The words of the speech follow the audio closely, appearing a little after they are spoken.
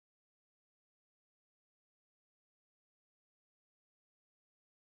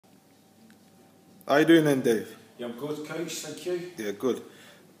How you doing then, Dave? Yeah, I'm good, Coach. Thank you. Yeah, good.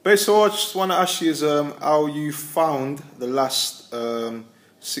 Basically, what I just want to ask you is how you found the last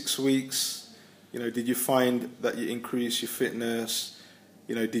 6 weeks. You know, did you find that you increased your fitness?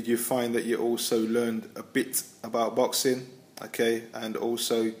 You know, did you find that you also learned a bit about boxing? Okay, and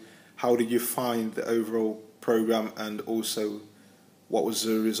also, how did you find the overall program, and also, what was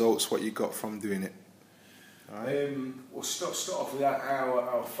the results? What you got from doing it? All right. We'll start off with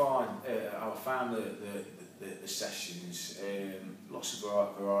how I found the sessions. Lots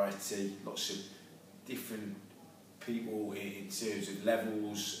of variety, lots of different people in terms of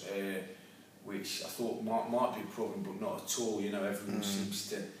levels, which I thought might be a problem, but not at all. You know, everyone seems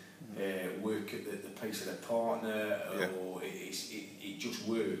to work at the pace of their partner, or it just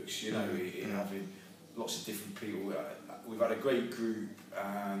works. You know, having lots of different people. We've had a great group,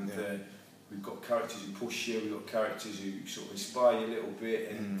 and we've got characters who push you, we've got characters who sort of inspire you a little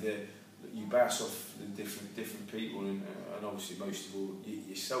bit, and you bounce off the different people, and obviously most of all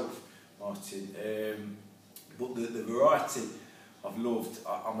yourself, Martin. But the variety I've loved.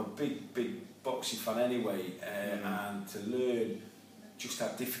 I'm a big boxing fan anyway, and to learn just how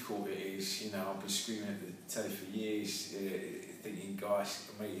difficult it is. You know, I've been screaming at the telly for years, thinking, guys,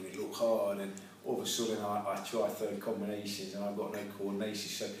 are making it look hard, and all of a sudden I try third combinations and I've got no coordination.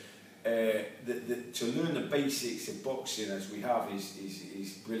 So to learn the basics of boxing as we have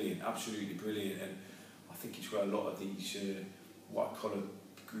is brilliant, absolutely brilliant, and I think it's where a lot of these white collar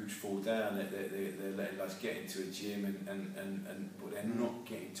groups fall down. They're letting us get into a gym but they're not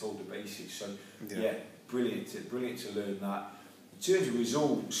getting told the basics. So yeah, brilliant to learn that. In terms of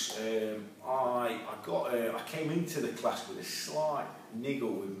results, I came into the class with a slight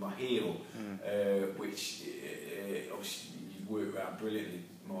niggle with my heel, which obviously you worked around brilliantly,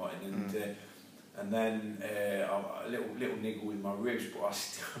 Martin, and then a little niggle with my ribs, but I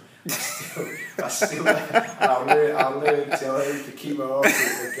learned to keep my arse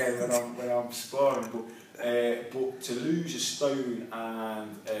up again when I'm sparring. But to lose a stone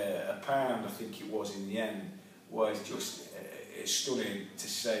and a pound, I think it was in the end, was just stunning to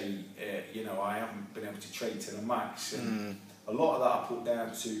say. You know, I haven't been able to train to the max, and a lot of that I put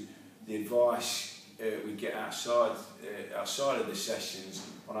down to the advice we get outside of the sessions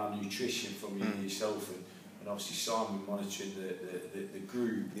on our nutrition from yourself and obviously Simon monitoring the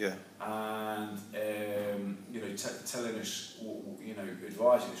group, and you know, telling us, you know,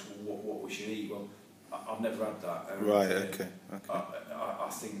 advising us what we should eat. Well, I've never had that. Right. Okay. I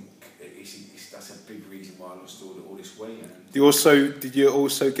think that's a big reason why I lost all this weight. Did you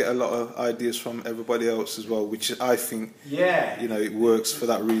also get a lot of ideas from everybody else as well, which I think you know, it works for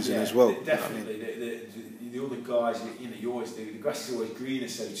that reason as well. Definitely. You know what I mean? The other guys, you know, you always the grass is always greener,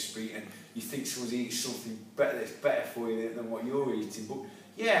 so to speak, and you think someone's eating something better that's better for you than what you're eating. But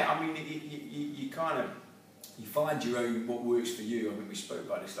yeah, I mean, you kind of find your own what works for you. I mean, we spoke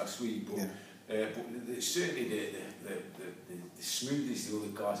about this last week, but. But certainly the smoothies the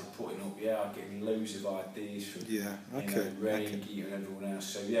other guys are putting up, I'm getting loads of ideas from Ray and everyone else.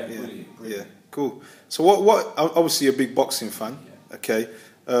 So brilliant. Yeah, cool. So what? Obviously, you're a big boxing fan. Yeah. Okay.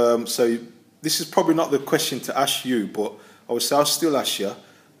 So this is probably not the question to ask you, but obviously I'll still ask you.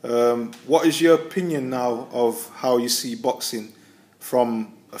 What is your opinion now of how you see boxing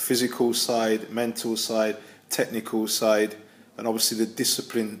from a physical side, mental side, technical side? And obviously the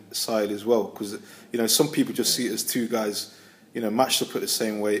discipline side as well, because you know, some people just see it as two guys, you know, matched up at the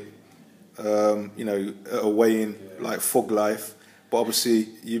same weight, you know, at a weigh-in like Fug Life. But obviously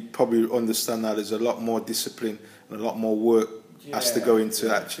you probably understand that there's a lot more discipline and a lot more work has to go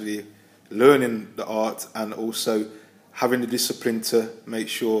into actually learning the art, and also having the discipline to make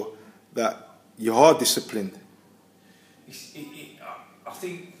sure that you are disciplined. I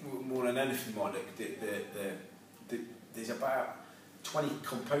think more than anything, Mike, there's about 20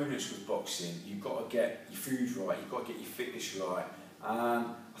 components with boxing. You've got to get your food right, you've got to get your fitness right. And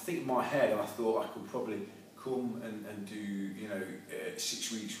I think in my head, I thought I could probably come and do, you know,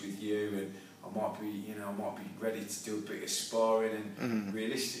 6 weeks with you, and I might be ready to do a bit of sparring. And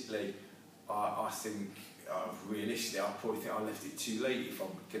realistically, I probably think I left it too late if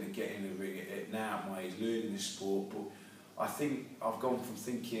I'm going to get in the ring at now at my age, learning the sport. But I think I've gone from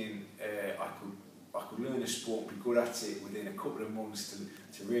thinking I could learn the sport and be good at it within a couple of months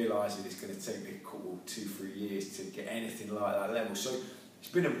to realise that it's going to take me a couple, 2-3 years to get anything like that level. So it's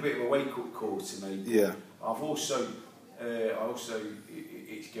been a bit of a wake-up call to me. Yeah. I've also,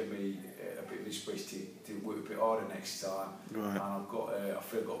 it's given me a bit of inspiration to work a bit harder next time. Right. And I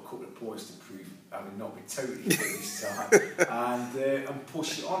feel I've got a couple of points to prove, having not been totally fit this time, and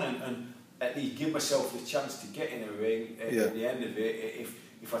push it on and at least give myself the chance to get in a ring at the end of it.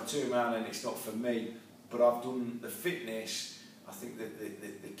 if I turn around and it's not for me, but I've done the fitness. I think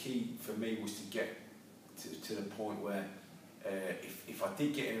that the key for me was to get to the point where if I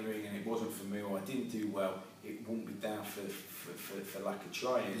did get in the ring and it wasn't for me or I didn't do well, it wouldn't be down for lack of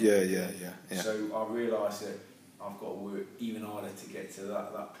trying. Yeah. So I realised that I've got to work even harder to get to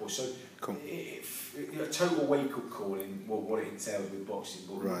that point. So cool. A total wake-up call in what it entails with boxing,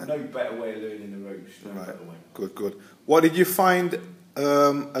 but no better way of learning the ropes. No better way. Good. What did you find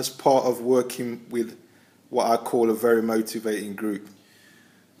as part of working with what I call a very motivating group?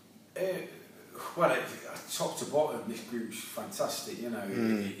 Well, top to bottom, this group's fantastic. You know,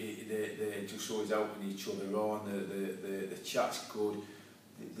 they're just always helping each other on. The chat's good.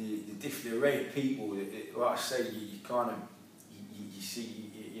 The array of people. Like I say, you kind of you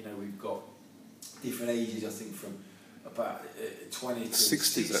see. You know, we've got different ages. I think from about 20 to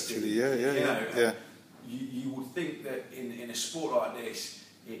 60s, actually. Yeah. You would think that in a sport like this,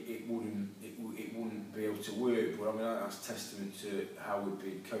 it wouldn't be able to work, but I mean that's testament to how we've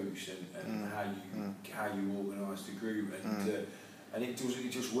been coached and how you organise the group and it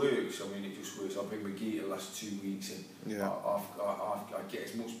just works. I mean it just works. I've been with Geeta the last 2 weeks and I get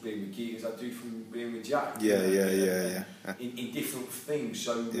as much being with Geeta as I do from being with Jack. Yeah. In different things.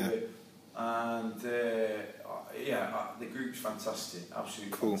 So the group's fantastic,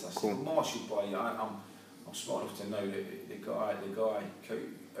 absolutely fantastic. Cool. Marshall by I'm smart enough to know that the guy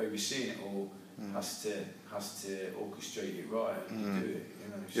overseeing it all has to orchestrate it right and do it. You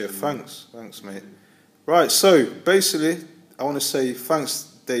know, so thanks, mate. Right, so basically, I want to say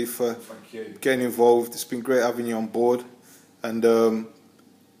thanks, Dave, for getting involved. It's been great having you on board, and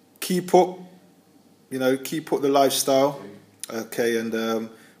keep up the lifestyle. Okay, and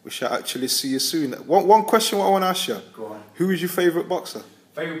we shall actually see you soon. One question what I want to ask you: go on. Who is your favourite boxer?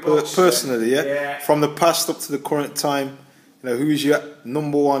 Favourite boxer? Personally, yeah? From the past up to the current time, who is your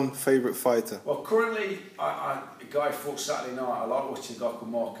number one favourite fighter? Well, currently, a guy fought Saturday night. I like watching a guy called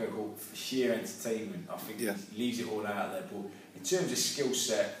Marco Hull for sheer entertainment. I think he leaves it all out there. But in terms of skill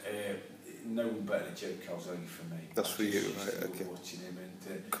set, no one better than Joe Calzone for me. That's for you, right? Okay. Watching him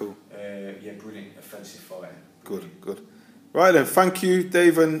and cool. Brilliant offensive fighter. Good. Right then, thank you,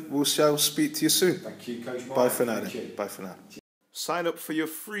 Dave, and we shall speak to you soon. Thank you, Coach Mark. Bye for now. Bye for now. Sign up for your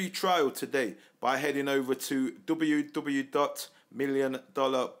free trial today by heading over to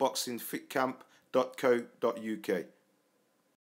www.milliondollarboxingfitcamp.co.uk.